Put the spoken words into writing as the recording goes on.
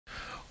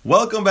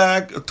Welcome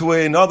back to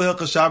another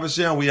Hilchos Shabbos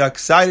and we are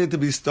excited to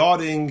be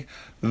starting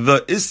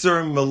the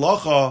Isser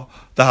Melacha,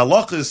 the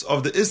halachas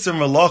of the Isser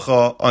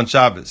Melacha on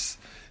Shabbos.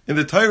 In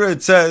the Torah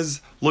it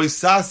says, Lo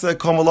yisaseh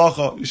kol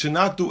melacha, you should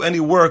not do any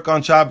work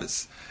on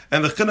Shabbos.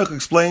 And the Chinuch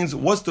explains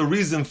what's the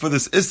reason for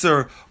this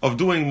Isser of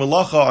doing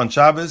Melacha on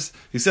Shabbos.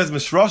 He says,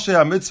 Mishrashe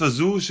ha-mitzvah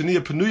zu,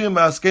 sheniya penuyim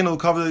ma'askeinu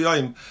l'kavod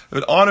hayoyim.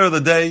 In honor of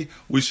the day,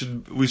 we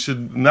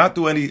should not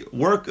do any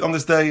work on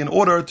this day in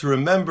order to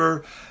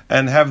remember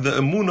and have the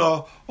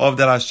emunah of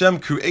that Hashem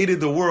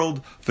created the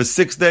world for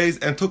 6 days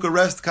and took a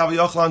rest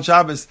kaviyachal on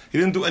Shabbos. He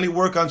didn't do any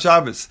work on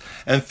Shabbos.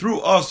 And through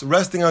us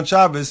resting on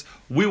Shabbos,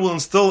 we will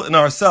instill in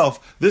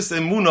ourselves this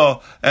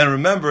emunah and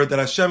remember that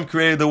Hashem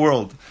created the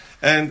world.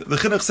 And the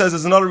Chinuch says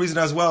there's another reason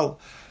as well,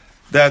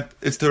 that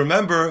it's to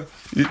remember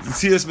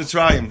Tzias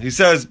Mitzrayim. He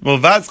says, why?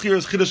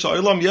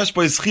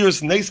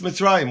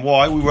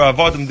 We were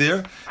avadim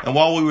there, and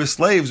while we were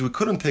slaves, we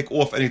couldn't take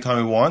off anytime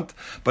we want.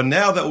 But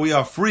now that we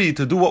are free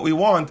to do what we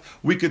want,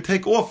 we could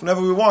take off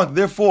whenever we want.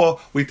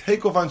 Therefore, we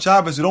take off on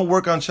Shabbos. We don't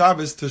work on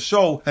Shabbos to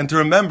show and to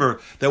remember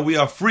that we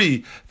are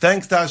free.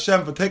 Thanks to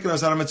Hashem for taking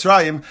us out of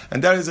Mitzrayim,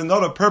 and that is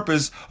another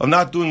purpose of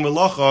not doing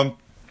Melacha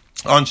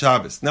on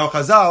Shabbos. Now,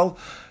 Chazal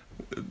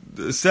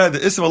said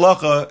that Isser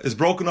Melacha is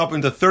broken up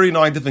into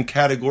 39 different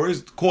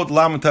categories called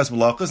Lam and Tes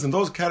Melachas, and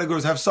those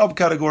categories have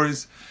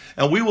subcategories.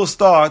 And we will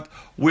start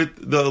with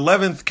the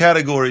 11th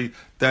category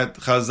that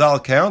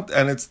Chazal count,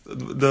 and it's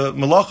the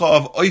Melacha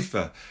of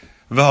Oifa.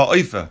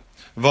 V'ha'oifa.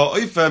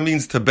 V'ha'oifa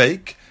means to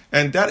bake,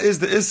 and that is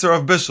the Isser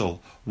of Bishul.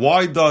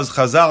 Why does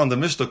Chazal and the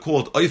Mishnah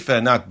call it Oifa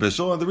and not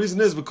Bishul? And the reason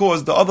is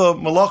because the other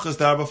Melachas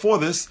that are before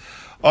this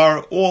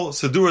are all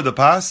Sedur de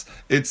Pas.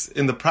 It's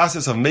in the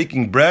process of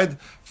making bread.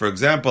 For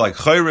example, like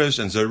Chayrish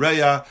and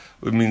Zereya,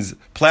 it means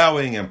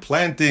plowing and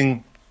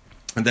planting,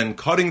 and then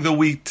cutting the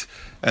wheat,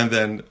 and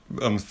then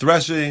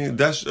threshing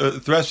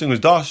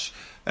with dash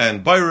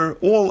and bayrer,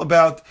 all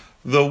about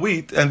the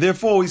wheat, and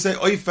therefore we say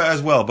Oifa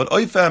as well. But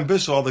Oifa and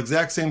Bishul are the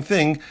exact same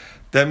thing.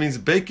 That means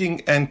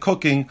baking and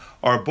cooking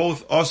are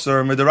both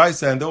Osir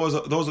Midaraisa, and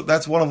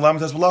that's one of the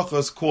Lamites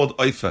Melachos called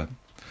Oifa.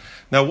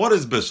 Now, what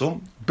is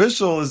Bishul?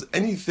 Bishul is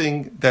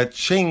anything that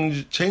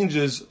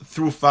changes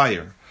through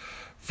fire.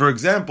 For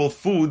example,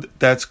 food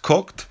that's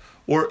cooked,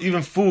 or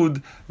even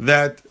food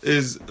that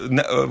is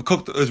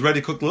ready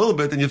cooked a little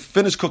bit, and you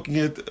finish cooking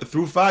it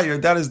through fire.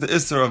 That is the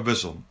Isser of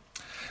Bishul.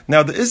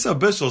 Now, the Isser of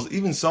Bishul is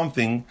even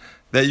something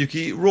that you can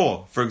eat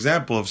raw. For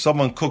example, if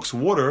someone cooks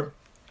water,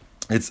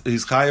 he's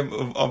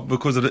chayav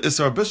because of the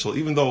Isser of Bishul.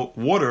 Even though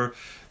water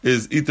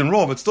is eaten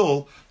raw, but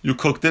still you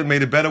cooked it,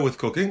 made it better with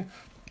cooking.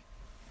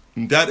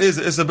 That is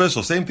Issa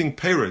Bishul. Same thing,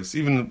 Peres,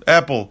 even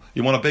apple.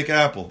 You want to bake an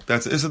apple.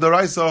 That's Issa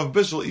Daraisa of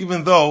Bishul,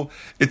 even though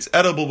it's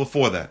edible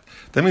before that.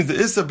 That means the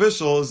Issa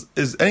Bishul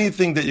is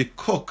anything that you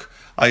cook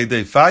by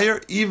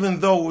fire, even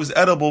though it was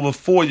edible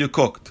before you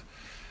cooked.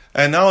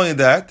 And not only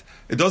that,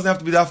 it doesn't have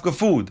to be dafka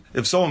food.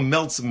 If someone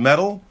melts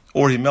metal,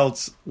 or he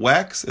melts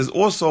wax, is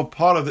also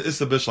part of the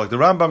Issa Bishul. Like the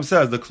Rambam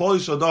says, the Kloli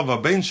Shodava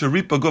bein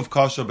sheripa guf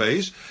kasha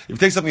beish. If you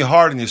take something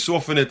hard and you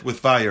soften it with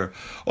fire,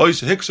 or you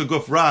hiksha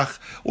guf rach,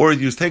 or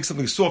you take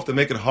something soft and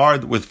make it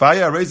hard with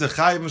fire, raise a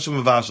chayiv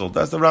mishum mevashel.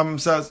 That's the Rambam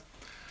says.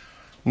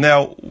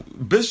 Now,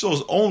 Bishul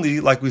is only,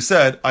 like we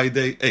said,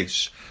 aidei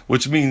eish,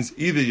 which means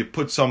either you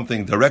put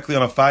something directly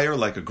on a fire,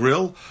 like a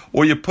grill,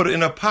 or you put it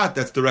in a pot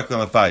that's directly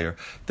on a fire.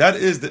 That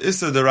is the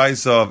Issa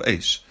Deraisa of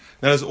eish.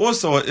 Now, there's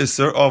also an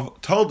Isser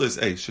of Toldos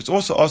Eish. It's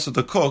also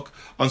to cook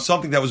on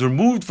something that was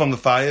removed from the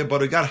fire,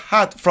 but it got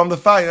hot from the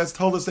fire. That's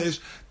Toldos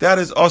Eish. That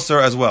is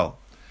Osir as well.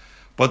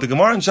 But the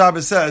Gemara in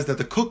Shabbos says that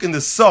to cook in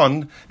the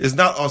sun is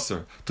not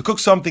Osir. To cook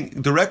something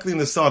directly in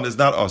the sun is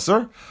not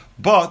Osir.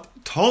 But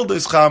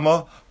Toldos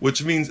Chama,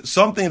 which means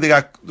something that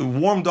got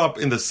warmed up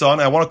in the sun,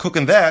 I want to cook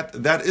in that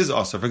is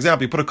Osir. For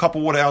example, you put a cup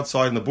of water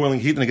outside in the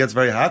boiling heat and it gets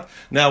very hot.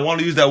 Now I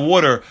want to use that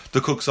water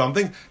to cook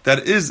something.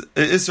 That is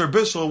Isser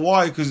Bishul.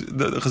 Why? Because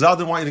the Chazal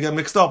didn't want you to get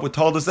mixed up with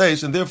Toldos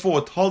Eish, and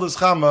therefore Toldos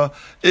Chama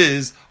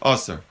is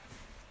Osir.